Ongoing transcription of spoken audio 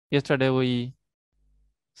yesterday we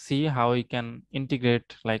see how we can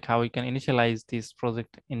integrate, like how we can initialize this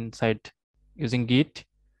project inside using Git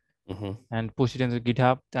and push it into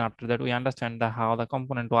GitHub. Then after that, we understand how the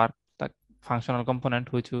component work, the functional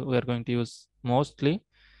component which we are going to use mostly,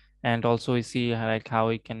 and also we see like how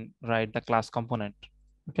we can write the class component.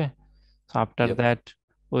 Okay, so after Yep. that,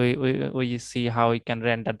 we see how we can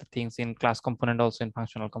render the things in class component, also in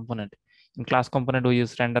functional component. In class component, we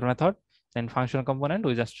use render method. In functional component,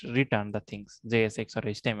 we just return the things JSX or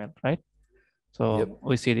HTML, right? So Yep.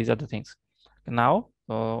 we see these are the things. Now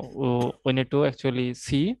we need to actually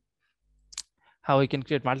see how we can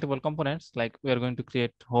create multiple components. Like we are going to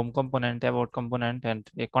create home component, about component, and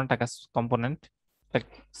a contact us component, like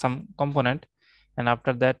some component. And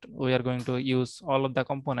after that, we are going to use all of the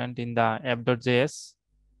component in the app.js,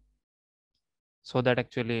 so that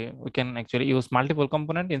actually we can actually use multiple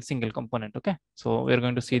component in single component. Okay, so we are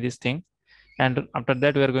going to see this thing, and after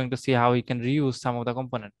that we are going to see how we can reuse some of the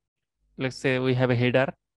component. Let's say we have a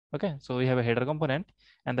header. Okay, so we have a header component,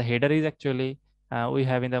 and the header is actually we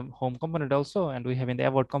have in the home component also, and we have in the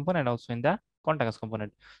about component also in the context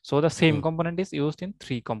component. So the same component is used in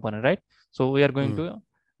three component, right? So we are going to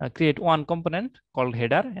create one component called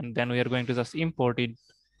header, and then we are going to just import it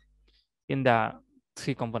in the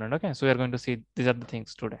three component. Okay, so we are going to see these are the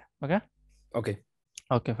things today. Okay,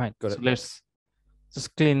 fine. Got So it. let's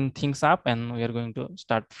just clean things up, and we are going to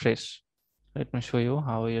start fresh. Let me show you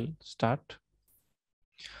how we'll start.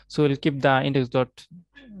 So we'll keep the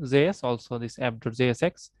index.js, also this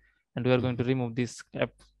app.jsx, and we are going to remove this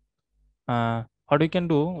app. What we can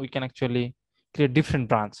do, we can actually create different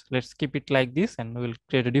branch. Let's keep it like this, and we will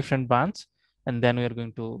create a different branch, and then we are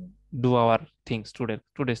going to do our things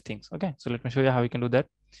today's things. Okay, so let me show you how we can do that.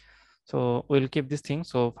 So we'll keep this thing.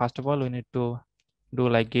 So first of all, we need to do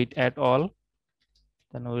like git add all,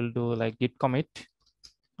 then we'll do like git commit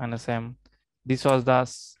and same. This was the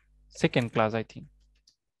second class, I think,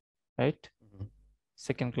 right?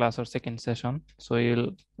 Second class or second session. So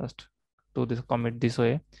you'll just do this commit this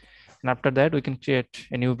way, and after that we can create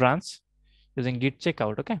a new branch using git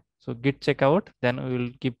checkout. Okay, so git checkout, then we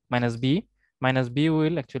will keep -b. -b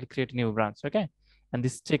will actually create a new branch. Okay, and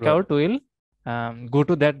this checkout will go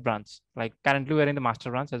to that branch. Like currently we're in the master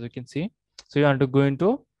branch, as you can see. So you want to go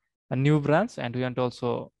into a new branch, and we want to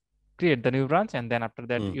also create the new branch, and then after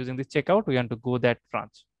that using this checkout we want to go to that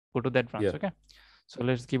branch. Okay, so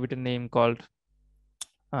let's give it a name called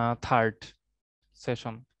third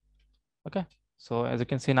session. Okay, so as you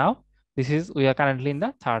can see now, we are currently in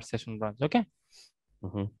the third session branch. Okay,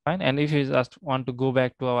 fine. And if you just want to go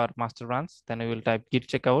back to our master branch, then we will type git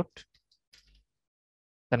checkout,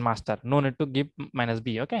 then master. No need to give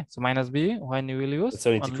 -b. Okay, so -b when you will use it's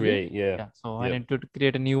only to only create. Yeah. So when you need to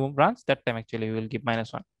create a new branch, that time actually we will give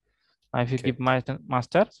 -1. Now if you give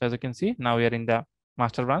master, so as you can see now we are in the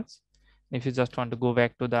master branch. If you just want to go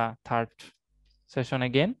back to the third session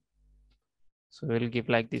again, so we'll give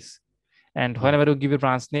like this. And whenever you give a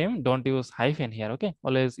branch name, don't use hyphen here. Okay,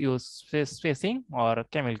 always use spacing or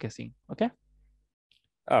camel casing. Okay,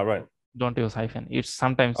 right. don't use hyphen. It's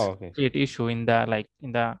sometimes create issue in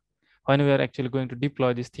the when we are actually going to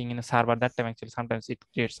deploy this thing in a server, that time actually sometimes it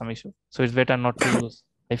creates some issue. So it's better not to use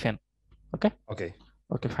hyphen. Okay,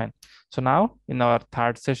 fine. So now in our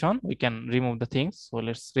third session we can remove the things. So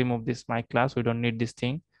let's remove this my class, we don't need this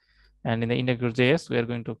thing. And in the index.js we are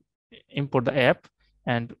going to import the app,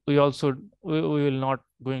 and we will not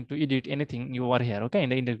going to edit anything you are here. Okay, in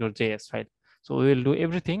the index.js file. So we will do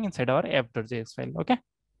everything inside our app.js file. Okay,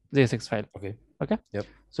 JSX file. Okay. Yep.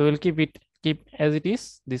 So we'll keep as it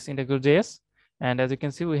is, this index.js, and as you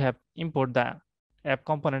can see we have import the app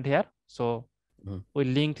component here. So we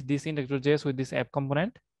linked this index.js with this app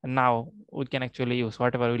component, and now we can actually use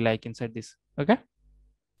whatever we like inside this. Okay,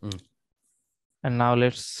 and now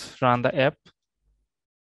let's run the app.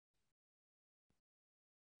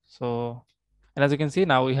 So, and as you can see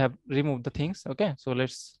now we have removed the things. Okay, so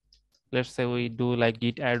let's say we do like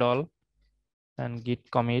git add all and git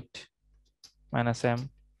commit -m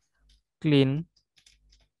clean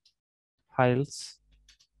files.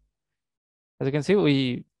 As you can see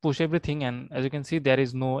we push everything, and as you can see there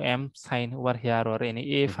is no m sign over here or any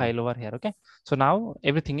a file over here. Okay, so now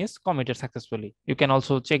everything is committed successfully. You can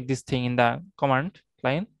also check this thing in the command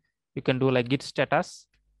line. You can do like git status.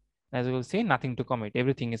 As you will see, nothing to commit,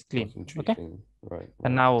 everything is clean. Okay, right.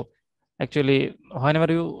 And now actually whenever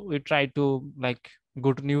we try to like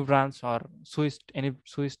go to new branch or switch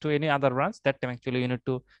to any other branch, that time actually you need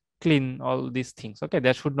to clean all these things. Okay,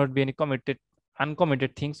 there should not be any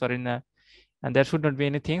uncommitted things, or and there should not be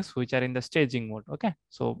any things which are in the staging mode. Okay,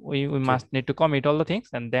 so we must need to commit all the things,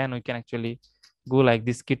 and then we can actually go like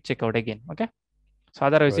this git checkout again. Okay. So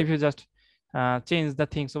otherwise, Right. if you just change the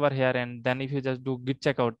things over here, and then if you just do git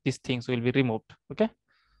checkout, these things will be removed. Okay.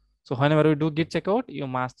 So whenever we do git checkout, you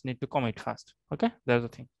must need to commit first. Okay. That's the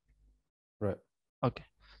thing. Right. Okay.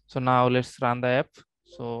 So now let's run the app.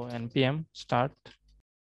 So npm start.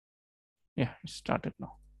 Yeah, it started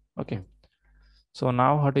now. Okay. So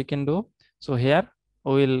now what we can do, so here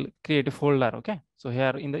we will create a folder. Okay. So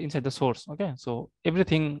here in the inside the source. Okay. So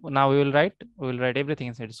everything now we will write everything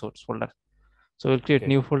inside the source folder. So we'll create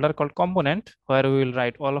new folder called component, where we will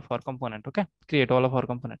write all of our component. Okay. Create all of our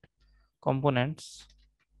components.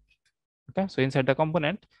 Okay. So inside the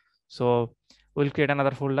component, so we'll create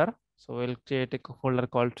another folder. So we'll create a folder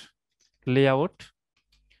called layout.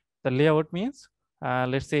 The layout means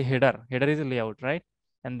let's say header is a layout, right?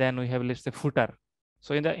 And then we have, let's say, footer.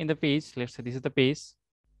 So in the page, let's say this is the page.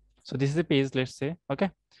 So this is the page, let's say.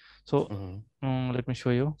 Okay. So let me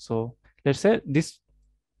show you. So let's say this.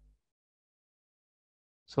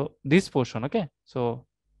 So this portion. Okay. So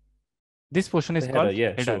this portion is called Yeah,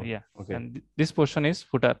 header. sure. Yeah. Okay. And this portion is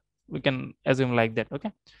footer. We can assume like that.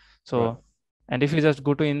 Okay. So Right. and if you just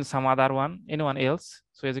go to in some other one, anyone else,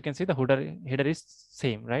 so as you can see, the header is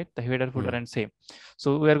same, right? The header, footer, and same.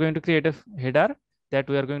 So we are going to create a header that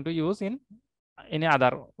we are going to use in any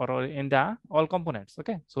other or in the all components.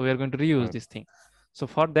 Okay. So we are going to reuse this thing. So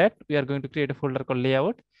for that, we are going to create a folder called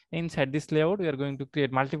layout. Inside this layout, we are going to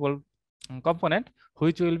create multiple component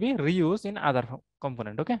which will be reused in other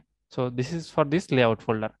component. Okay. So this is for this layout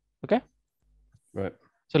folder. Okay. Right.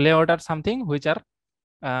 So layout are something which are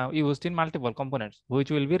used in multiple components,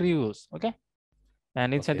 which will be reused. Okay.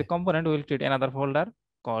 And inside the component, we will create another folder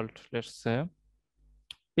called, let's say,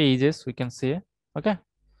 pages, we can say. Okay.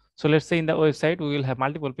 So let's say in the website, we will have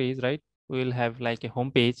multiple pages, right? We will have like a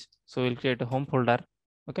home page. So we'll create a home folder.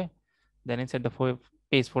 Okay. Then inside the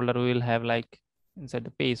page folder, we will have like inside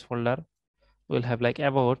the page folder, we'll have like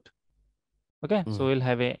about. Okay. So we'll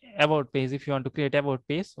have a about page. If you want to create about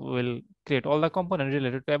page, we'll create all the components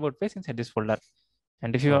related to about page inside this folder.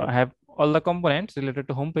 And if you have all the components related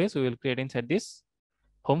to home page, we will create inside this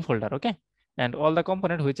home folder. Okay. And all the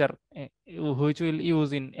components which will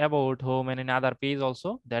use in about, home, and in other page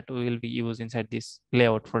also, that will be used inside this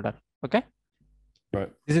layout folder. Okay.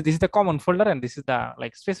 Right. This is the common folder, and this is the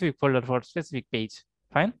like specific folder for specific page.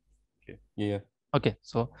 Fine. Okay. Yeah. Okay.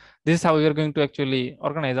 So this is how we are going to actually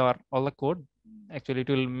organize our all the code. Actually, it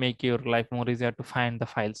will make your life more easier to find the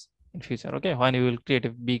files in future. Okay. When you will create a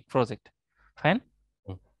big project. Fine.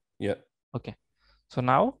 Yeah. Okay. So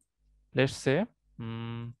now let's say,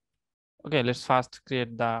 okay, let's first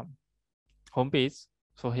create the home page.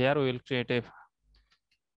 So here we will create a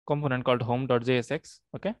component called home.jsx.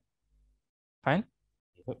 Okay. Fine.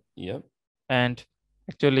 Yep. And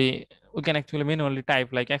actually, we can actually manually type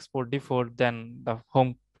like export default, then the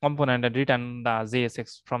home component, and return the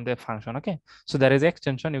JSX from the function. Okay. So there is an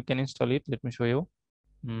extension, you can install it. Let me show you.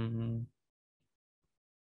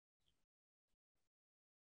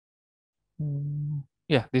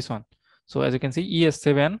 Yeah, this one. So as you can see,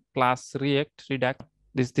 ES7 plus React Redux.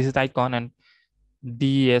 This is the icon, and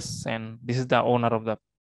DS, and this is the owner of the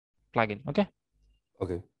plugin. Okay.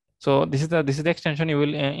 Okay. So this is the extension you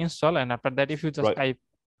will install, and after that, if you just type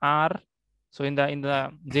R, so in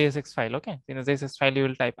the JSX file, okay, in the JSX file you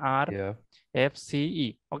will type R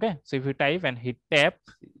FCE. Okay. So if you type and hit tab,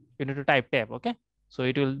 you need to type tab. Okay. So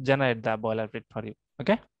it will generate the boilerplate for you.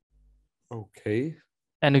 Okay. Okay.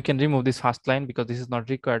 And you can remove this first line because this is not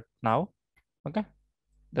required now. Okay.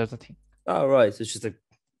 That's the thing. All right. So it's just a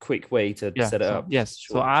quick way to set it up. Yes.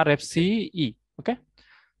 So RFCE. Okay.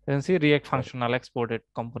 You can see React functional exported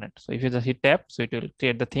component. So if you just hit tab, so it will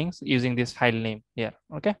create the things using this file name here.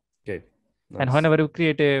 Okay. Okay. Nice. And whenever you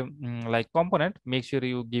create a like component, make sure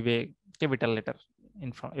you give a capital letter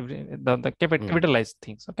in front. The capitalized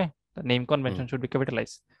things. Okay. The name convention should be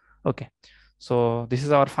capitalized. Okay. So this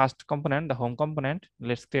is our first component, the home component.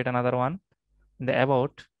 Let's create another one in the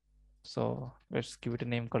about. So let's give it a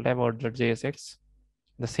name called about.jsx.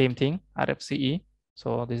 The same thing, RFCE.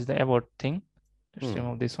 So this is the about thing. Let's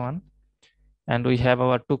remove this one. And we have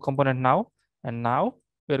our two component now. And now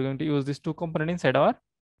we're going to use these two component inside our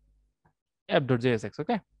app.jsx.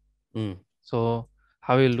 Okay. So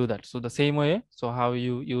how we'll do that? So the same way. So how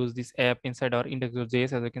you use this app inside our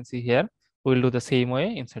index.js, as you can see here, we'll do the same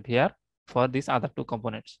way inside here for these other two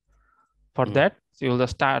components. For that, so you will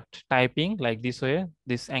just start typing like this way,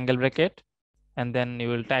 this angle bracket, and then you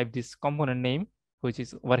will type this component name, which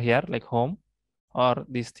is over here, like home, or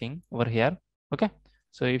this thing over here. Okay.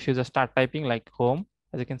 So if you just start typing like home,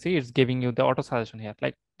 as you can see, it's giving you the auto suggestion here,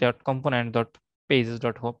 like dot component dot pages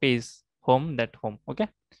dot home page home that home. Okay.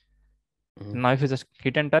 Now if you just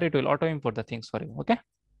hit enter, it will auto import the things for you. Okay.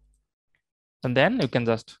 And then you can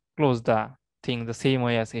just close the thing the same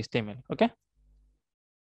way as HTML. Okay.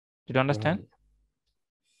 Did you understand?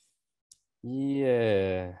 Right.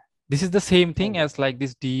 Yeah. This is the same thing as like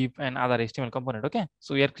this div and other HTML component. Okay.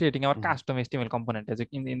 So we are creating our custom HTML component as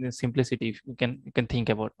in the simplicity if you can think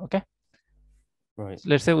about. Okay. Right. So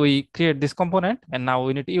let's say we create this component and now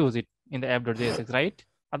we need to use it in the app.jsx, right?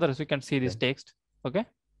 Otherwise we can see this text. Okay.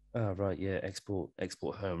 Right. Yeah. Export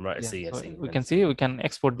home. Right. Yeah. I see. We can see we can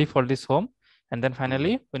export default this home, and then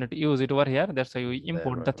finally we need to use it over here. That's why we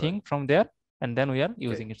import the thing from there, and then we are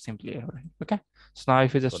using it simply over here. Okay. So now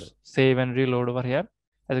if you just save and reload over here,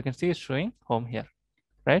 as you can see, it's showing home here,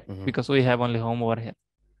 right? Because we have only home over here.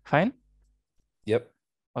 Fine. Yep.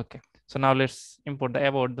 Okay. So now let's import the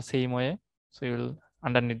about the same way. So you will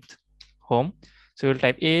underneath home. So you will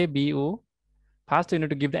type A B O. First, you need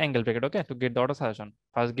to give the angle bracket, okay, to get the auto suggestion.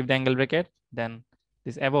 First, give the angle bracket, then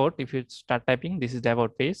this about. If you start typing, this is the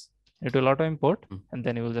about page. It will auto import, and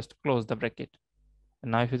then you will just close the bracket.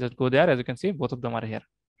 And now, if you just go there, as you can see, both of them are here,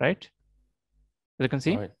 right? As you can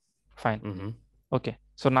see, fine. Okay.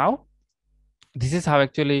 So now, this is how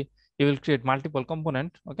actually you will create multiple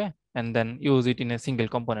component, okay, and then use it in a single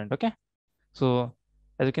component, okay. So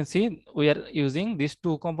as you can see, we are using these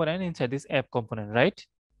two components inside this app component, right?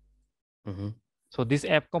 So this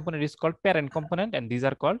app component is called parent component, and these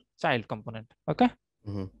are called child component. Okay.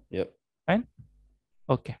 Yep. Fine.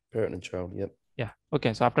 Okay. Parent and child. Yep. Yeah.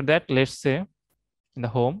 Okay. So after that, let's say in the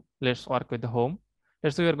home, let's work with the home.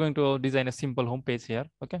 Let's say we are going to design a simple home page here.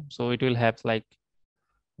 Okay. So it will have like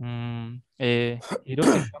a hero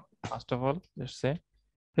section. First of all, let's say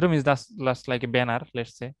hero means that's like a banner.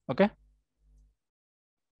 Let's say. Okay.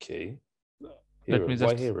 Okay. Hero. Let me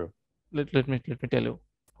just, why hero? Let me tell you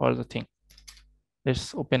all the thing.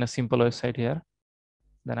 Let's open a simple website here.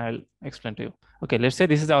 Then I'll explain to you. Okay, let's say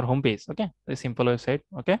this is our home page. Okay, the simple website.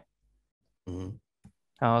 Okay.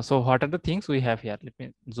 So what are the things we have here? Let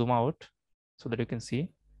me zoom out so that you can see.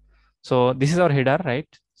 So this is our header, right?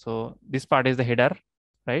 So this part is the header,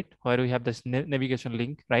 right? Where we have this navigation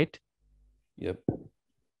link, right? Yep.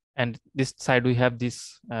 And this side we have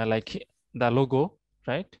this like the logo,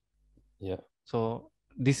 right? Yeah. So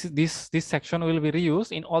this section will be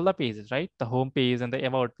reused in all the pages, right? The home page and the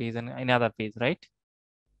about page and any other page, right?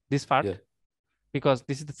 This part, because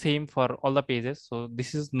this is the same for all the pages. So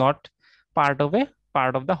this is not part of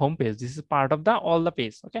the home page. This is part of all the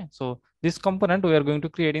page. Okay. So this component we are going to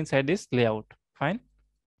create inside this layout. Fine.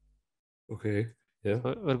 Okay. Yeah.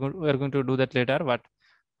 So we're going to do that later. But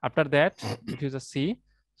after that, if you just see,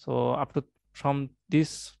 so up to from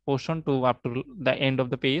this portion to up to the end of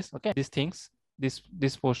the page. Okay. These things,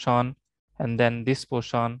 this portion, and then this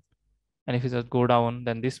portion, and if you just go down,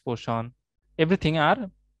 then this portion, everything are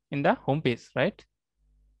in the home page, right?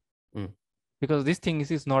 Because this thing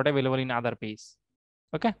is not available in other page.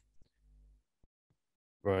 Okay.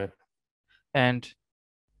 Right. And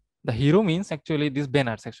the hero means actually this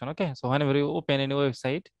banner section. Okay. So whenever you open any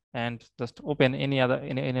website and just open any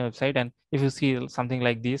website, and if you see something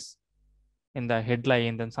like this in the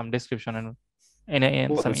headline, then some description and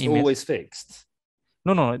some it's image. Always fixed.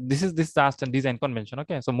 No. This is just a design convention.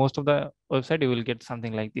 Okay. So most of the website you will get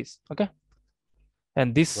something like this. Okay.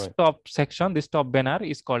 And this top section, this top banner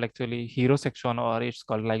is called actually hero section, or it's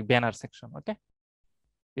called like banner section. Okay.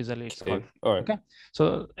 Usually it's called. All right. Okay.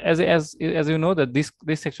 So as you know that this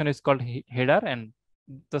section is called header, and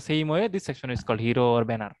the same way this section is called hero or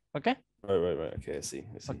banner. Okay. Right. Okay. I see.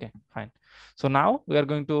 Okay. Fine. So now we are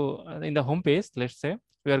going to in the home page. Let's say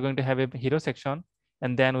we are going to have a hero section,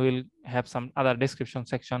 and then we'll have some other description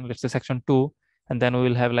section. Let's say section 2, and then we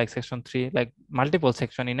will have like section 3, like multiple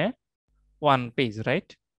section in a one page,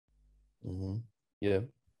 right? Yeah.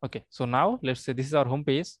 Okay, so now let's say this is our home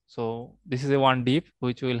page. So this is a one div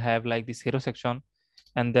which will have like this hero section,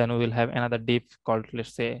 and then we will have another div called,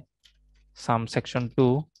 let's say, some section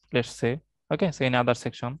 2, let's say. Okay, so another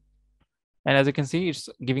section, and as you can see, it's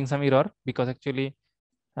giving some error because actually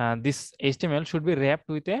this HTML should be wrapped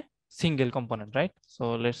with a single component, right?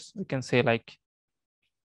 So we can say like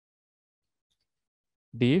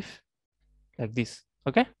div like this.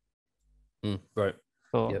 Okay. Right.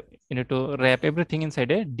 So you need to wrap everything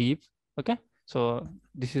inside a div. Okay. So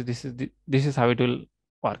this is how it will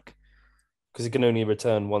work. Because it can only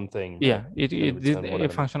return one thing. Right? Yeah, a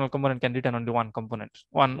functional component can return only one component,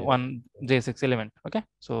 one JSX element. Okay.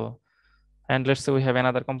 So, and let's say we have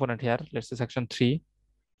another component here. Let's say section 3.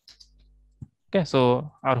 Okay.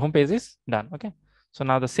 So our home page is done. Okay. So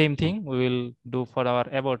now the same thing we will do for our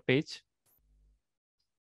about page.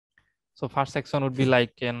 So first section would be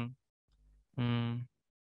like an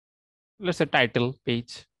let's say title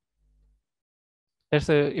page. Let's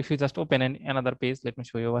say if you just open another page, let me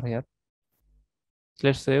show you over here.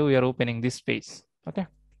 Let's say we are opening this page. Okay.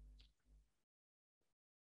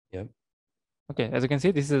 Yep. Okay, as you can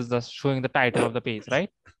see, this is just showing the title of the page, right?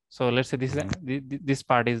 So let's say this is this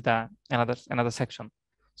part is the another section.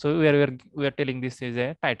 So we are telling this is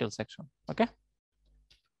a title section. Okay.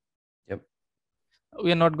 Yep.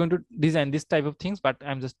 We are not going to design this type of things, but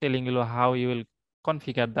I'm just telling you how you will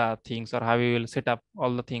configure the things or how you will set up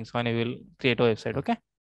all the things when you will create a website. Okay.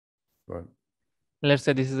 Right. Let's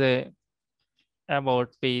say this is a about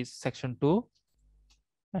page section 2,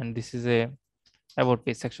 and this is a about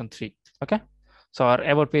page section 3. Okay. So our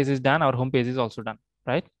about page is done, our home page is also done,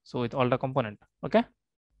 right? So with all the component. Okay.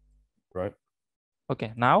 Right.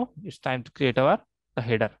 Okay, now it's time to create the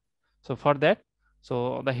header. So for that,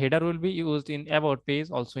 so the header will be used in about page,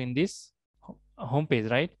 also in this home page,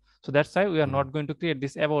 right? So that's why we are not going to create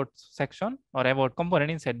this about section or about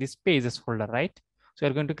component inside this pages folder, right? So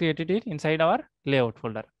we're going to create it inside our layout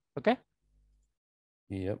folder. Okay.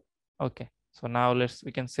 Yep. Okay. So now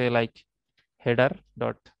we can say like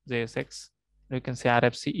header.jsx. We can say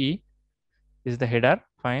RFCE is the header.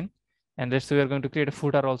 Fine. And let's say we are going to create a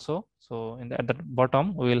footer also. So at the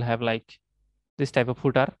bottom, we will have like this type of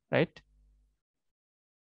footer, right?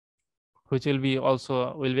 Which will be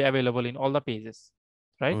available in all the pages,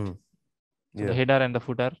 right? Yeah. So the header and the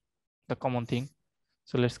footer, the common thing.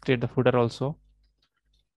 So let's create the footer also.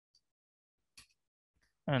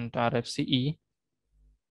 And RFCE.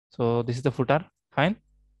 So this is the footer. Fine.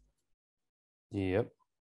 Yep.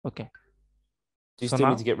 Okay. Do you still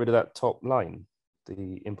need to get rid of that top line?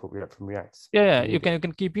 The import React from React. Yeah, you can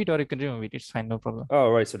keep it or you can remove it. It's fine, no problem.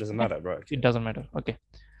 Oh, right. So it doesn't matter, right? Okay. It doesn't matter. Okay.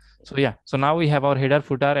 So yeah, so now we have our header,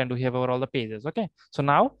 footer, and we have all the pages. Okay. So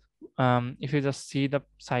now, if you just see the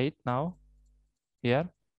site now here,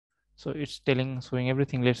 so it's showing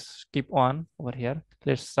everything. Let's keep on over here.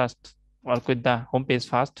 Let's just work with the home page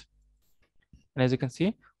first. And as you can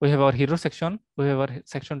see, we have our hero section, we have our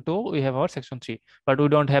section 2, we have our section 3, but we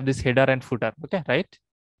don't have this header and footer. Okay, right?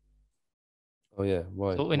 Oh yeah,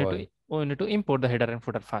 why? So we need to import the header and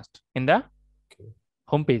footer first in the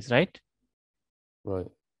home page, right? Right.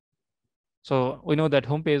 So we know that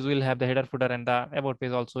home page will have the header, footer, and the about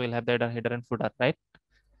page also will have the header and footer, right?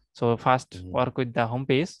 So first work with the home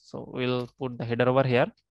page. So we'll put the header over here.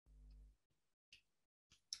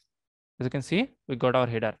 As you can see, we got our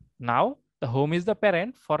header. Now the home is the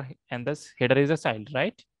parent and this header is a child,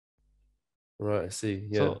 right? Right, I see.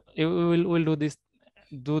 Yeah. So we'll do this.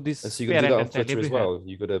 So you got to do that on footer as well.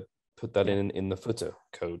 You got to put that in the footer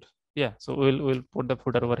code. Yeah. So we'll put the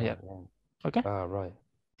footer over here. Okay. Right.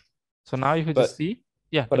 So now if you just see,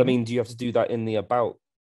 yeah. But I mean, do you have to do that in the about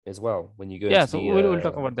as well when you go? Yeah. So we'll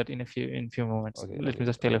talk about that in a few moments. Okay, Let me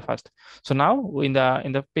just tell you first. So now in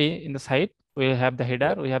the site, we have the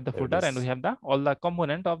header, we have the footer, and we have all the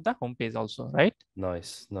component of the home page also, right?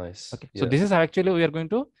 Nice. Okay. So this is how actually we are going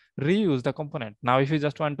to reuse the component. Now, if you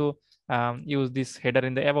just want to use this header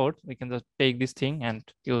in the about, we can just take this thing and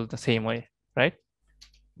use the same way, right?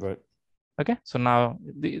 Right. Okay. So now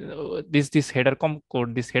this header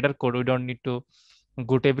code, we don't need to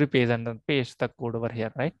go to every page and then paste the code over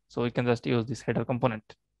here, right? So we can just use this header component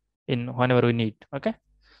in whenever we need. Okay.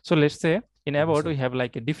 So let's say in about we have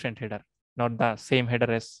like a different header, not the same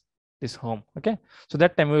header as this home. Okay. So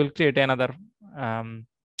that time we will create another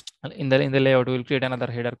in the layout, we will create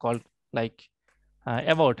another header called like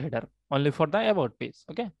about header only for the about page.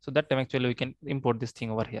 Okay. So that time actually we can import this thing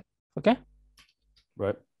over here. Okay.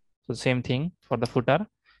 Right. So same thing for the footer.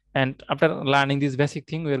 And after learning this basic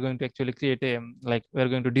thing, we are going to actually create we're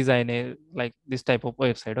going to design this type of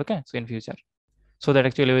website. Okay. So in future, so that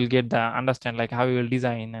actually we'll get the understand like how we will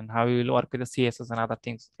design and how we will work with the CSS and other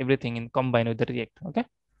things, everything in combine with the React. Okay.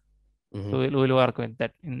 So we'll work with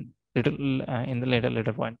that in the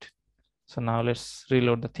later point. So now let's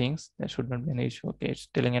reload the things. There should not be an issue. Okay, it's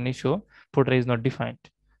telling an issue. Footer is not defined.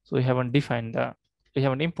 So we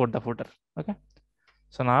haven't import the footer. Okay.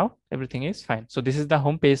 So now everything is fine. So this is the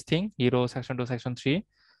home page thing, hero section 2, section 3.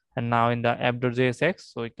 And now in the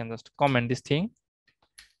app.jsx, so we can just comment this thing.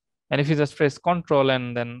 And if you just press Control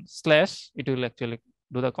and then /, it will actually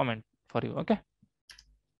do the comment for you. Okay.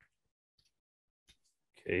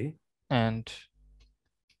 Okay. And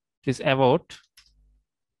this about.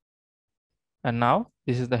 And now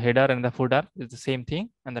this is the header and the footer is the same thing,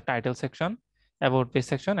 and the title section, about page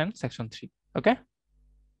section, and section 3. Okay.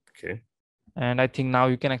 Okay. And I think now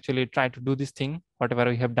you can actually try to do this thing, whatever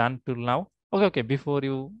we have done till now. Okay. Before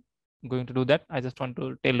you going to do that, I just want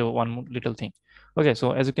to tell you one little thing. Okay.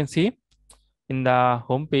 So as you can see in the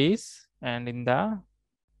home page and in the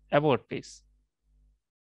about page.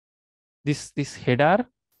 This header,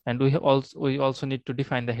 and we also need to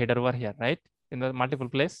define the header over here, right? In the multiple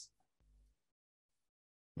place.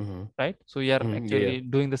 Right? So we are actually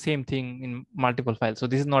doing the same thing in multiple files. So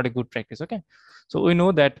this is not a good practice. Okay. So we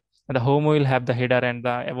know that the home will have the header and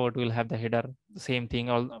the about will have the header, the same thing,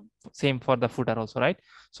 all same for the footer also, right?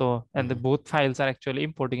 So, and the both files are actually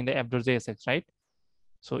importing in the app.jsx, right?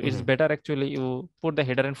 So it's better actually you put the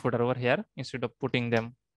header and footer over here instead of putting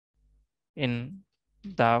them in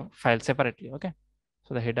the file separately. Okay.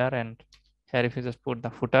 So the header, and here if you just put the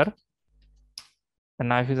footer, and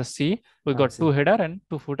now if you just see, we got two header and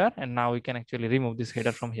two footer, and now we can actually remove this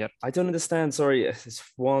header from here. I don't understand. Sorry, it's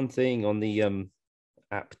one thing on the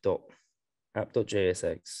app.jsx.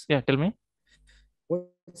 Yeah, tell me.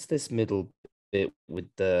 What's this middle bit with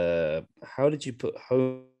the? How did you put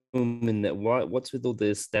home in there? What's with all the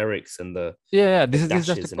asterisk and the? Yeah. This is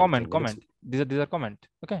just a comment. These are comment.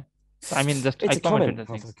 Okay. So I mean, just it's I a comment. The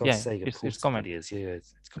things. For God's sake, it's comment. It is. Yeah,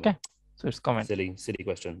 it's okay. So it's comment. Silly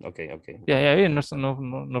question. Okay. Yeah.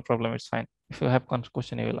 No problem. It's fine. If you have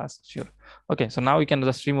question, you will ask. Sure. Okay. So now we can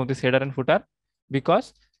just remove this header and footer,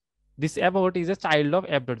 because this about is a child of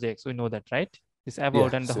app.js. We know that, right? This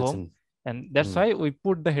about and the home, and that's why we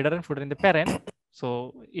put the header and footer in the parent.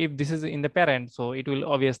 So if this is in the parent, so it will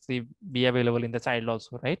obviously be available in the child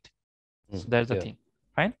also, right? So that's the thing.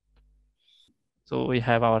 Fine. So we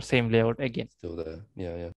have our same layout again. Still there.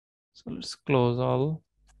 Yeah. So let's close all.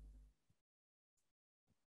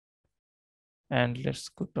 And let's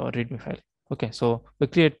go to our readme file. Okay, so we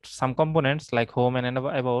create some components like home and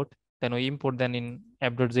about, then we import them in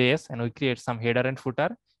app.js, and we create some header and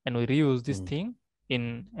footer, and we reuse this thing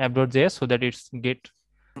in app.js so that it's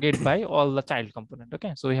get by all the child component.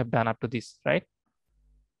 Okay, so we have done up to this, right?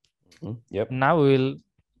 Yep. Now we will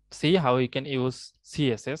see how we can use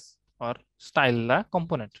CSS or style the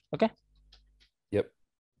component. Okay. Yep.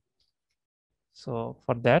 So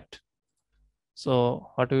for that, so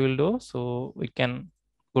what we will do, so we can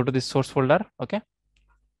go to this source folder. Okay.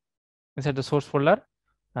 Inside the source folder,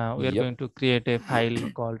 we are going to create a file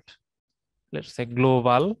called, let's say,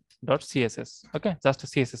 global.css. Okay, just a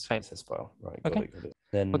CSS file. CSS file, right? Okay. Got it.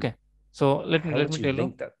 Then okay. So let me tell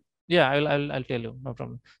you. That? Yeah, I'll tell you. No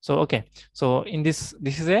problem. So okay. So in this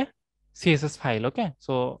is a CSS file. Okay.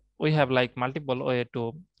 So we have like multiple way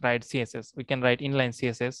to write CSS. We can write inline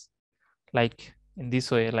CSS, like in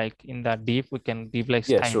this way, like in the div, we can div like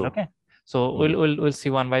style. Sure. Okay. So we'll see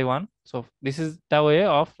one by one. So this is the way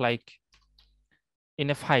of like in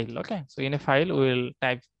a file. Okay. So in a file, we will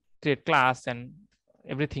create class and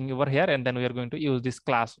everything over here, and then we are going to use this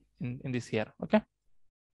class in this here. Okay.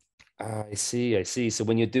 I see. So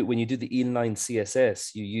when you do the inline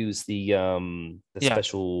CSS, you use the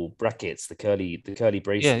special brackets, the curly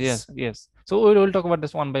braces. Yes. So we'll talk about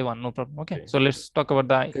this one by one. No problem. Okay. So let's talk about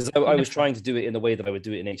the. Because I was trying to do it in the way that I would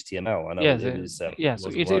do it in HTML. I know it was. So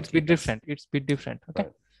it's a bit different. It's a bit different. Okay.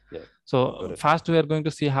 Right. Yeah. So first we are going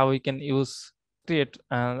to see how we can create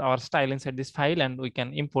our style inside this file, and we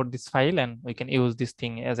can import this file, and we can use this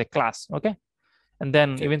thing as a class. Okay. And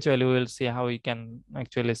then eventually we will see how we can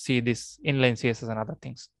actually see this inline CSS and other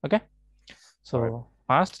things. Okay. So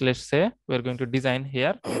first, let's say we're going to design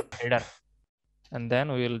here header, and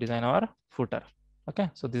then we will design our footer.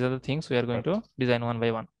 Okay. So these are the things we are going to design one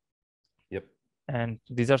by one. Yep. And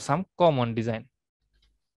these are some common design.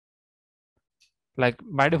 Like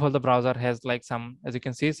by default, the browser has like some, as you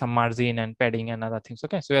can see, some margin and padding and other things.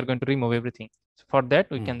 Okay. So we are going to remove everything. So for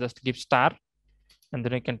that, we can just give star, and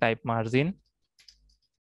then we can type margin.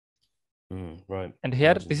 Right. And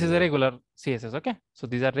here, this is a regular CSS. Okay. So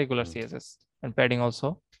these are regular CSS, and padding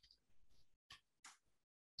also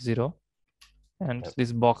 0. And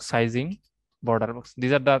this box sizing, border box.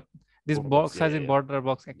 These are this box sizing, border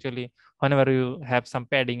box. Actually, whenever you have some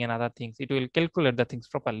padding and other things, it will calculate the things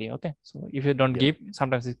properly. Okay. So if you don't give,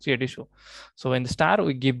 sometimes it's create issue. So in the star,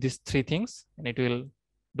 we give these 3 things, and it will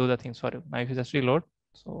do the things for you. Now if you just reload,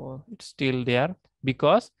 so it's still there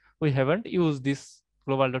because we haven't used this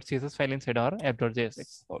global.css file inside our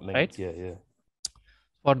app.jsx, right? Yeah.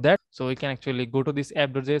 For that, so we can actually go to this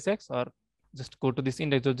app.jsx or just go to this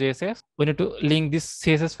index.jsx. We need to link this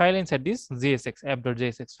CSS file inside this JSX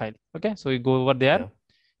app.jsx file. Okay, so we go over there,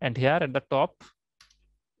 and here at the top,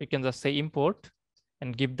 we can just say import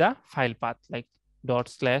and give the file path like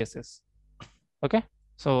 ./css. Okay,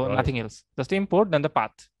 so nothing else, just import, then the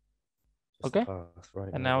path. Okay.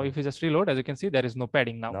 And now if you just reload, as you can see, there is no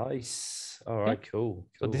padding now. Nice. All right. Cool.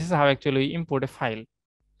 So this is how actually import a file.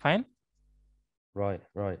 Fine. Right.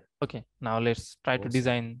 Okay. Now let's try to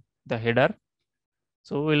design the header.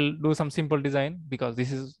 So we'll do some simple design because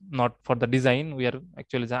this is not for the design. We are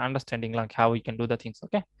actually the understanding like how we can do the things.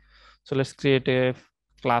 Okay. So let's create a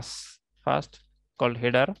class first called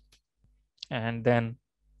header, and then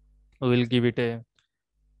we will give it a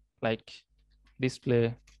like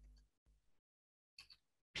display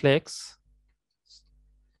flex,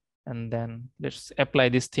 and then let's apply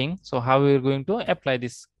this thing. So how we're going to apply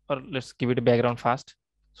this, or let's give it a background first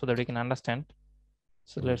so that we can understand.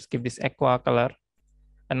 So let's give this aqua color,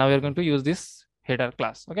 and now we're going to use this header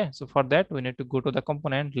class. Okay, so for that we need to go to the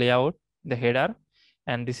component layout, the header,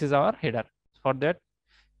 and this is our header. For that,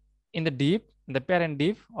 in the div, the parent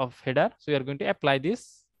div of header, so we are going to apply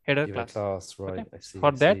this header class. Right. Okay? I see.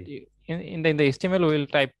 For that, in the HTML we will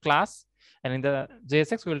type class, and in the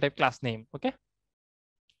JSX we will type class name. Okay,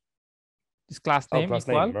 this class name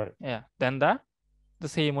equal right. Yeah, then the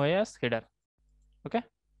same way as header. Okay,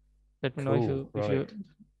 let me know if you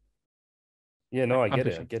yeah, no, I get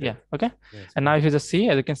it. Yeah, okay. And now if you just see,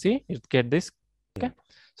 as you can see, you get this. Okay,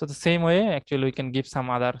 so the same way actually we can give some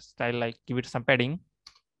other style, like give it some padding.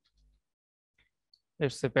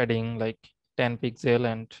 Let's say padding like 10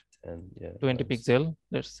 pixel and 20 pixel,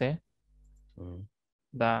 let's say.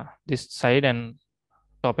 This side and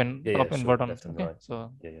top and bottom. Okay, right.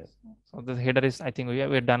 So the header is, I think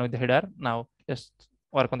we're done with the header. Now just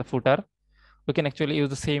work on the footer. We can actually use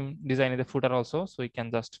the same design in the footer also. So we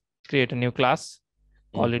can just create a new class,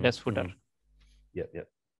 call it as footer. And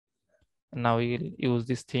now we'll use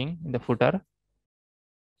this thing in the footer,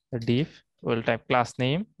 the div. We'll type class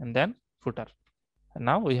name and then footer. And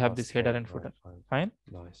now we have this header and footer. Fine.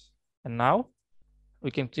 Nice. And now we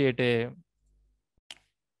can create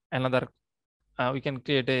another. We can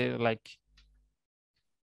create a like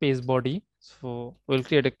page body. So we'll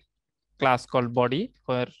create a class called body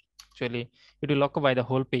where actually it will occupy the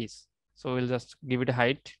whole page. So we'll just give it a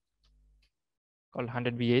height called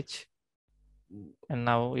 100 bh, and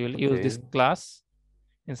now we will use this class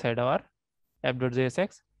inside our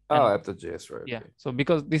app.jsx. App.js, right? Yeah. Okay. So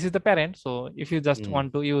because this is the parent, so if you just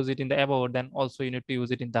want to use it in the above, then also you need to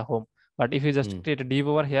use it in the home. But if you just create a div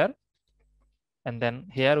over here, and then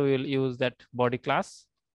here we will use that body class,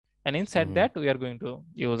 and inside that we are going to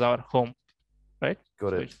use our home, right?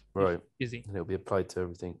 Got it. Right. Easy. And it'll be applied to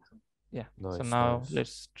everything. Yeah. Nice, so now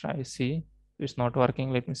let's try see. It's not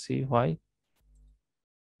working. Let me see why.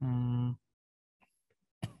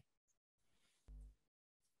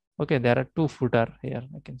 Okay, there are two footer here.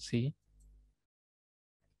 I can see.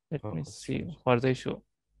 Let me see what's the issue.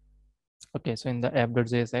 Okay, so in the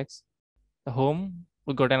app.jsx, the home,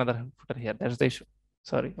 we got another footer here. That's the issue.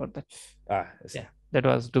 Sorry about that. Yeah, that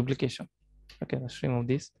was duplication. Okay, let's remove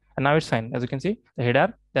this. And now it's fine. As you can see, the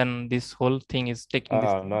header, then this whole thing is taking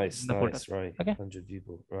this. Nice, the nice, footer. right. Okay. 100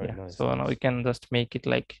 viewport, right. Yeah. Nice. So now we can just make it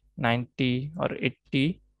like 90 or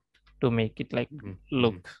 80 to make it like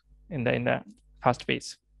look in the first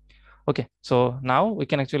page. Okay, so now we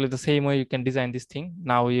can actually the same way you can design this thing.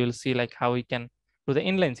 Now you will see like how we can do the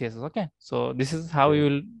inline CSS. Okay, so this is how you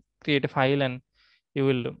will create a file, and you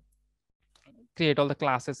will create all the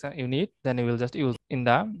classes you need. Then you will just use in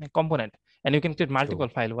the component, and you can create multiple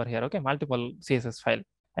file over here. Okay, multiple CSS file,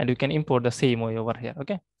 and you can import the same way over here.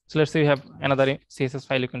 Okay, so let's say you have another CSS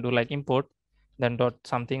file. You can do like import, then dot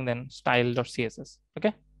something, then style.css.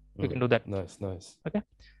 Okay, you can do that. Nice. Okay,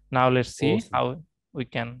 now let's see how we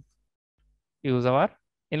can use our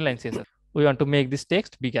inline CSS. We want to make this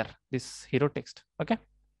text bigger, this hero text. Okay,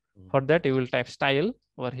 for that you will type style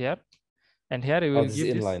over here, and here you will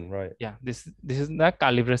give inline, right? Yeah, this is the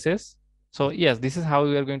curly braces. So yes, this is how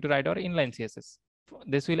we are going to write our inline CSS.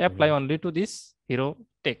 This will apply only to this hero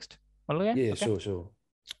text. Okay? Yeah, okay? Sure.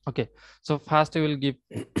 Okay, so first you will give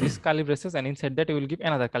this curly braces, and inside that you will give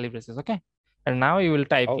another curly braces. Okay, and now you will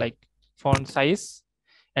type like font size.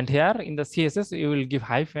 And here in the CSS, you will give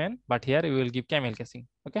hyphen, but here you will give camel casing.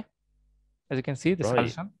 Okay, as you can see, the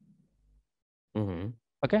solution.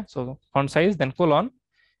 Okay, so font size, then colon,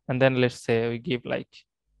 and then let's say we give like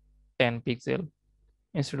 10 pixel.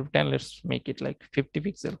 Instead of 10, let's make it like 50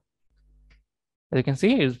 pixel. As you can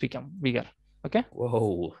see, it's become bigger. Okay.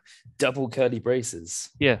 Whoa, double curly braces.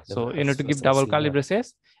 Yeah, so you need to give double curly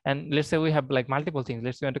braces. And let's say we have like multiple things.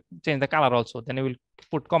 Let's say you want to change the color also. Then you will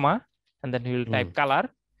put comma, and then you will type color.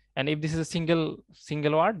 And if this is a single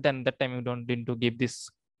word, then that time you don't need to give this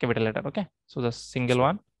capital letter. Okay, so the single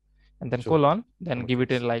one, and then colon, then give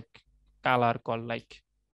it a like color called like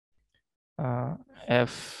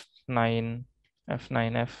F9.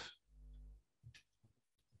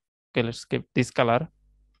 Okay, let's skip this color.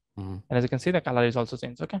 And as you can see, the color is also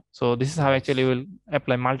changed. Okay, so this is how actually we'll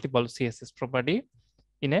apply multiple CSS property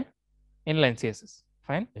in a inline CSS.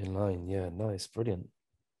 Fine. Inline, yeah, nice, brilliant.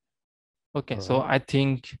 Okay, so I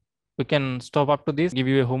think we can stop up to this, give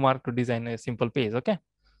you a homework to design a simple page. Okay.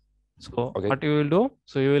 So what you will do,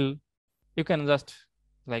 so you can just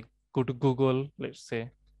like go to Google, let's say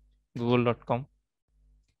google.com.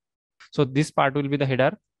 So this part will be the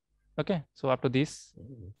header. Okay. So after this,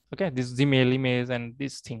 okay, this Gmail image and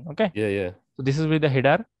this thing. Okay. Yeah. So this will be the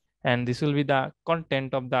header and this will be the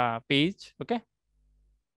content of the page. Okay.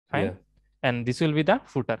 Fine. Yeah. And this will be the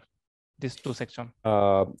footer, this two section.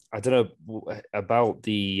 I don't know about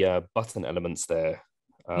the button elements there.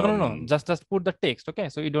 No. Just put the text. Okay.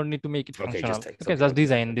 So you don't need to make it functional. Just text. Okay. Just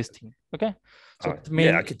design this thing. Okay. So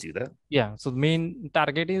yeah, I could do that. Yeah. So the main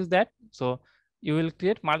target is that. So you will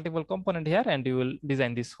create multiple component here and you will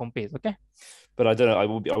design this home page. Okay. But I don't know. I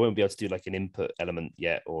won't be able to do like an input element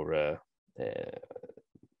yet, or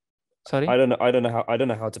sorry. I don't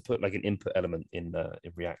know how to put like an input element in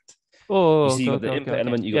React. Oh, you see, you got the input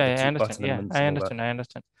element. You got the two button elements. I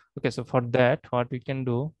understand. Okay, so for that, what we can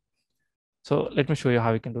do. So let me show you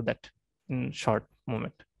how we can do that in short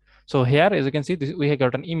moment. So here, as you can see, we have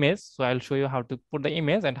got an image. So I'll show you how to put the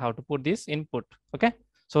image and how to put this input. Okay.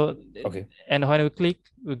 So and when we click,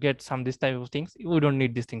 we get some this type of things. We don't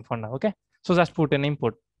need this thing for now. Okay. So just put an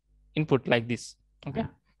input like this. Okay.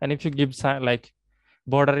 And if you give some like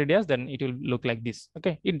border radius, then it will look like this.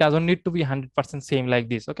 Okay. It doesn't need to be 100% same like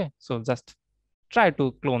this. Okay. So just try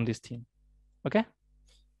to clone this thing. Okay.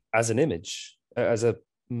 As an image, as a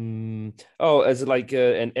as like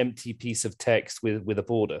an empty piece of text with a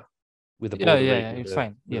border, with a border. It's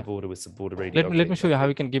fine. With a border with some border radius. Let me show you how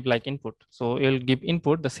we can give like input. So you'll give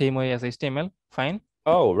input the same way as HTML. Fine.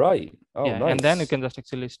 Oh right. Oh yeah, nice. And then you can just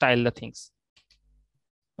actually style the things.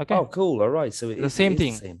 Okay. Oh cool. All right. So the same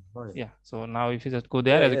thing. Right. Yeah. So now if you just go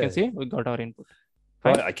there, as you can see, we got our input.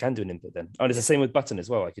 Fine. Right, I can do an input then. Oh, it's the same with button as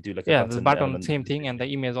well. I could do like a the button, same thing, and the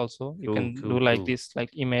image also. You can do like this,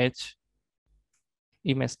 like image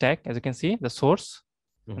tag, as you can see, the source,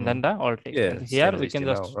 and then the alt text. Yeah, and here we can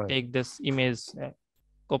just take this image,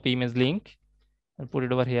 copy image link, and put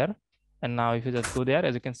it over here. And now if you just go there,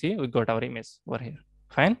 as you can see, we got our image over here.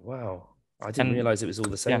 Fine. Wow. I didn't realize it was all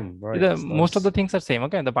the same. Right. Most of the things are same.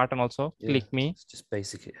 Okay. The button also, click me. It's just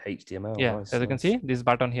basic HTML. Yeah. Nice, as you can see, this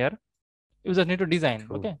button here, you just need to design.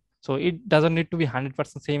 Cool. Okay. So it doesn't need to be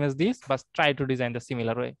 100% same as this, but try to design the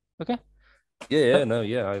similar way. Okay. I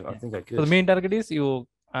think I could. So the main target is you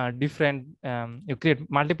you create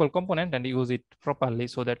multiple component and use it properly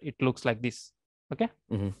so that it looks like this. Okay.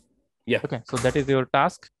 Yeah. Okay. So that is your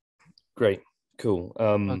task. Great. Cool.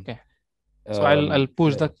 Okay. So I'll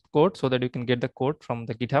push the code so that you can get the code from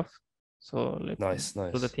the GitHub. So let's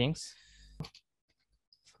do the things.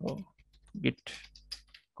 So git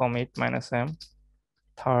commit -m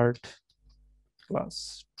third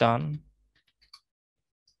class done.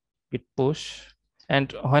 Git push,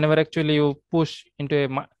 and whenever actually you push into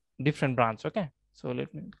a different branch. Okay. So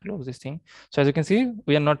let me close this thing. So as you can see,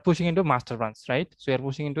 we are not pushing into master branch, right? So we are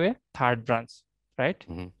pushing into a third branch, right?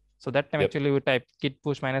 So that time actually we type git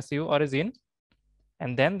push -u origin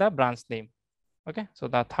and then the branch name. Okay. So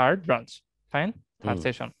the third branch, fine, third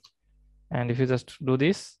session. And if you just do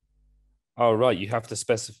this. Oh, right. You have to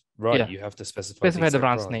specify, right. You have to specify the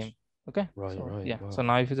branch name. Okay. Right, so, right. Yeah. Wow. So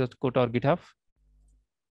now if you just go to our GitHub.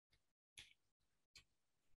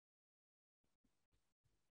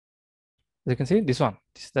 As you can see, this one,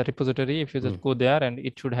 this is the repository. If you just go there, and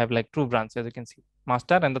it should have like two branches, as you can see,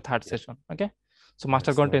 master and the third session. Okay. So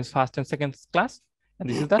master contains first and second class, and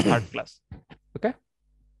this is the third class. Okay.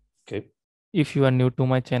 Okay. If you are new to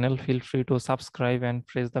my channel, feel free to subscribe and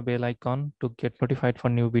press the bell icon to get notified for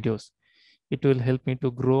new videos. It will help me to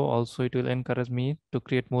grow. Also, it will encourage me to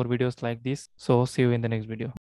create more videos like this. So see you in the next video.